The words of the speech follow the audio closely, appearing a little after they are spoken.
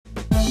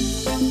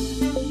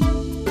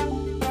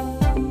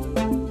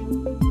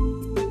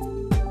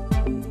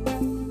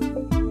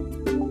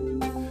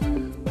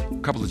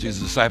couple of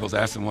Jesus' disciples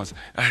asked him once,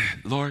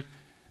 Lord,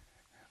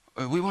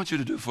 we want you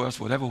to do for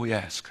us whatever we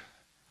ask.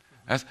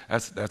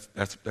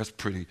 That's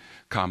pretty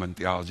common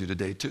theology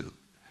today too.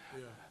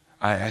 Yeah.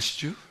 I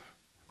asked you,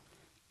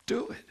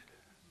 do it.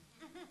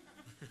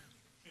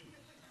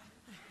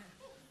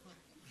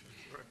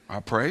 I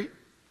pray,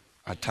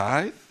 I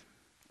tithe,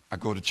 I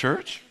go to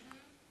church,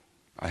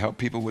 I help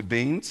people with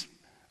beans,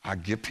 I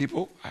give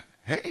people,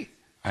 hey,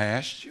 I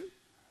asked you,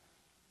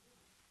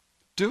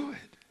 do it.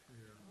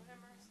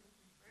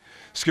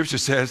 Scripture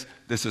says,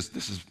 this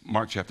is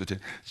Mark chapter 10.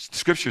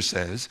 Scripture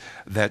says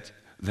that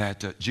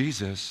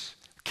Jesus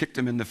kicked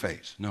him in the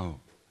face. No.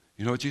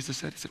 You know what Jesus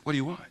said? He said, what do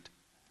you want?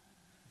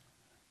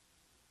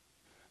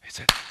 He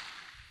said,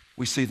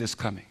 we see this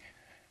coming.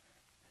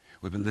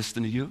 We've been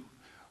listening to you.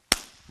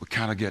 We're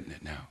kind of getting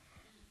it now.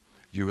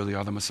 You really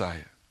are the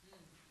Messiah.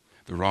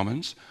 The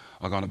Romans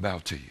are going to bow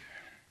to you.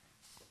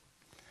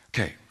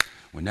 Okay,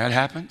 when that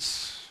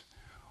happens,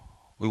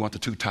 we want the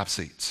 2 top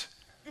seats.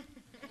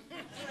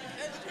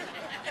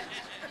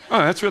 Oh,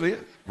 that's really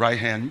it. Right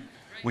hand.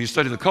 When you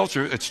study the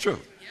culture, it's true.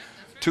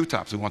 2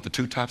 tops. We want the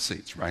 2 top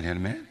seats. Right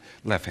hand man,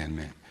 left hand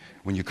man.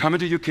 When you come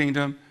into your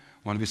kingdom,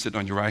 I want to be sitting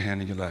on your right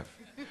hand and your left.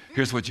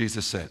 Here's what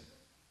Jesus said.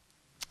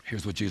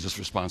 Here's what Jesus'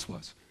 response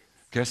was.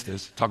 Guess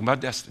this. Talking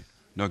about destiny.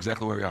 Know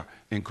exactly where we are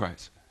in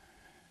Christ.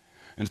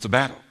 And it's a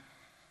battle.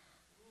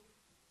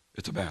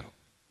 It's a battle.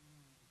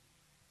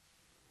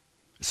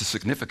 It's a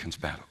significance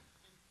battle.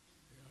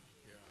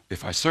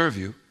 If I serve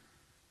you,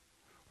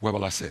 where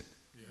will I sit?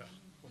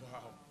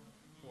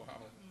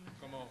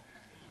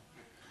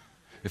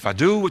 If I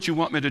do what you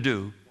want me to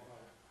do,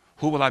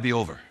 who will I be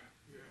over?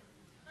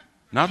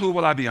 Not who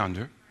will I be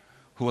under,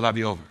 who will I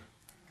be over?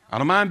 I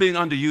don't mind being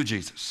under you,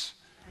 Jesus.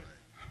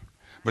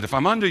 But if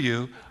I'm under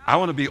you, I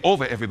want to be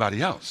over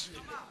everybody else.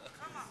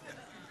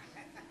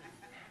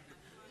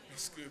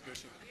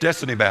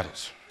 Destiny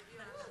battles.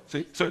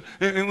 See? So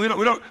and we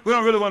don't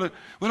really want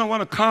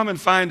to come and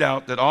find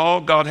out that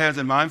all God has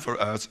in mind for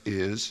us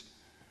is,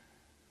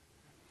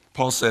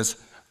 Paul says,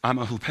 I'm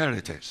a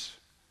huperetes,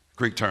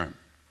 Greek term.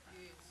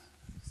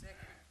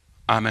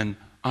 I'm an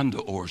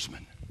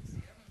under-oarsman.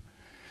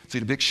 See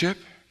the big ship?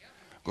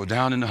 Go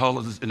down in the hull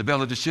in the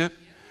belly of the ship.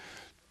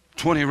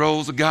 20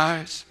 rows of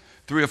guys,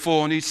 3 or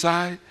 4 on each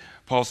side.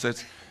 Paul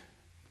says,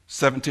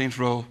 17th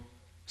row,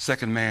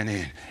 second man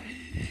in.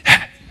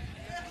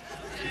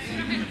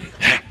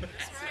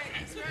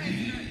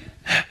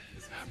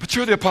 But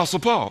you're the Apostle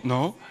Paul.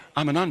 No,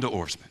 I'm an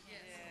under-oarsman.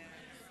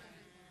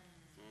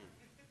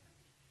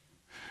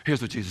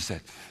 Here's what Jesus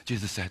said.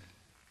 Jesus said,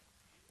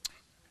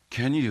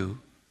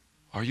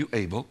 are you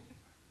able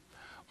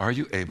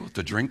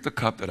to drink the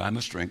cup that I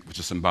must drink, which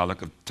is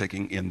symbolic of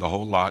taking in the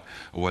whole lot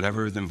or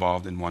whatever is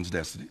involved in one's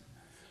destiny,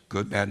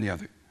 good, bad, and the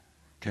other,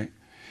 okay?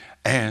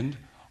 And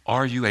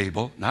are you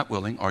able, not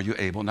willing, are you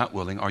able, not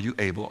willing, are you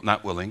able,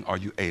 not willing, are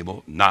you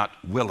able, not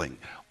willing,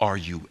 are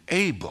you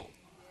able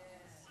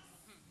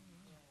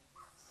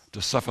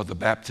to suffer the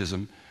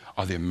baptism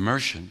or the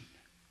immersion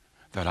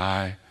that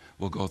I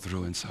will go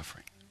through in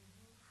suffering?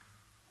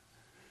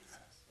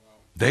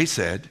 They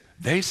said,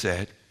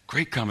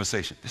 great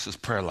conversation. This is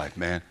prayer life,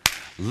 man.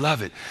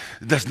 Love it.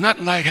 There's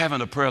nothing like having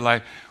a prayer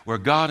life where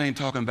God ain't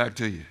talking back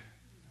to you.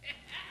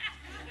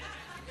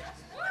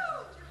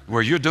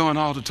 Where you're doing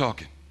all the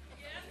talking.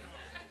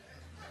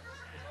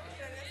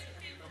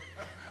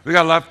 We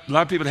got a lot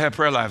of people that have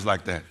prayer lives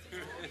like that.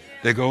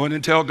 They go in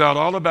and tell God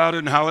all about it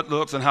and how it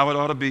looks and how it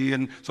ought to be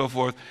and so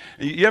forth.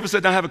 And you ever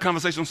sit down and have a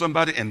conversation with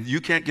somebody and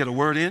you can't get a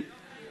word in?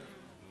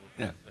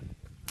 Yeah.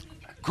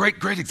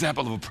 Great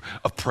example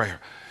of prayer.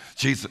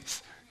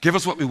 Jesus, give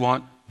us what we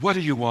want. What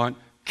do you want?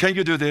 Can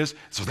you do this?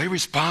 So they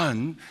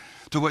respond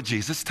to what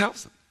Jesus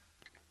tells them.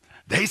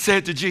 They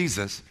said to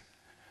Jesus,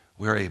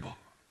 we're able.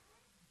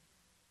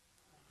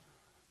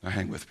 Now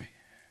hang with me.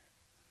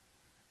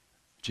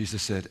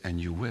 Jesus said, and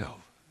you will.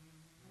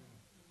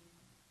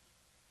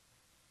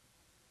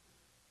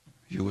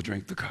 You will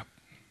drink the cup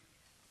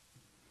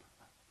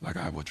like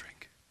I will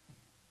drink.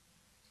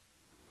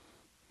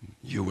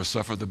 You will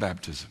suffer the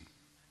baptism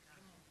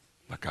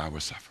like I will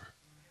suffer.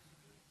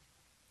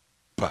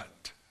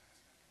 But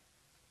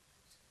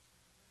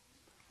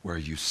where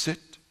you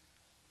sit,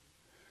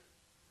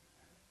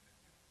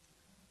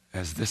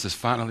 as this is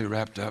finally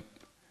wrapped up,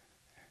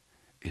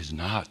 is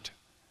not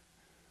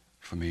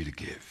for me to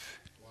give,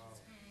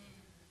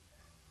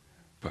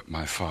 but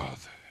my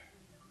Father.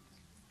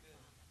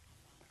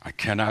 I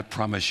cannot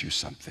promise you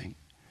something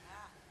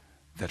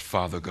that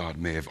Father God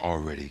may have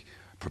already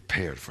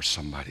prepared for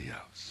somebody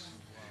else.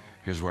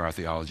 Here's where our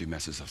theology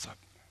messes us up.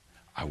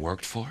 I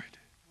worked for it.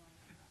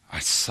 I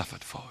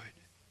suffered for it.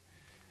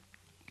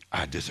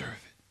 I deserve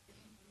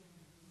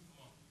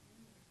it.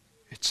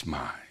 It's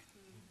mine.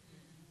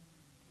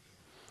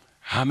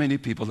 How many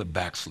people have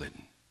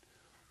backslidden,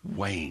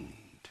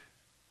 waned,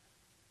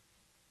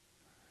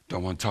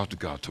 don't want to talk to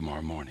God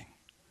tomorrow morning,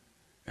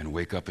 and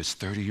wake up it's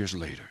 30 years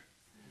later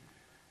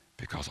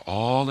because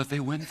all that they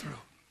went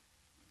through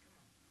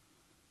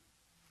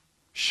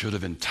should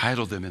have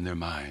entitled them in their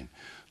mind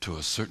to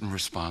a certain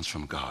response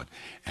from God,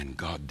 and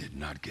God did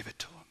not give it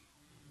to them.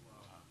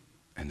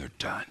 And they're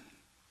done.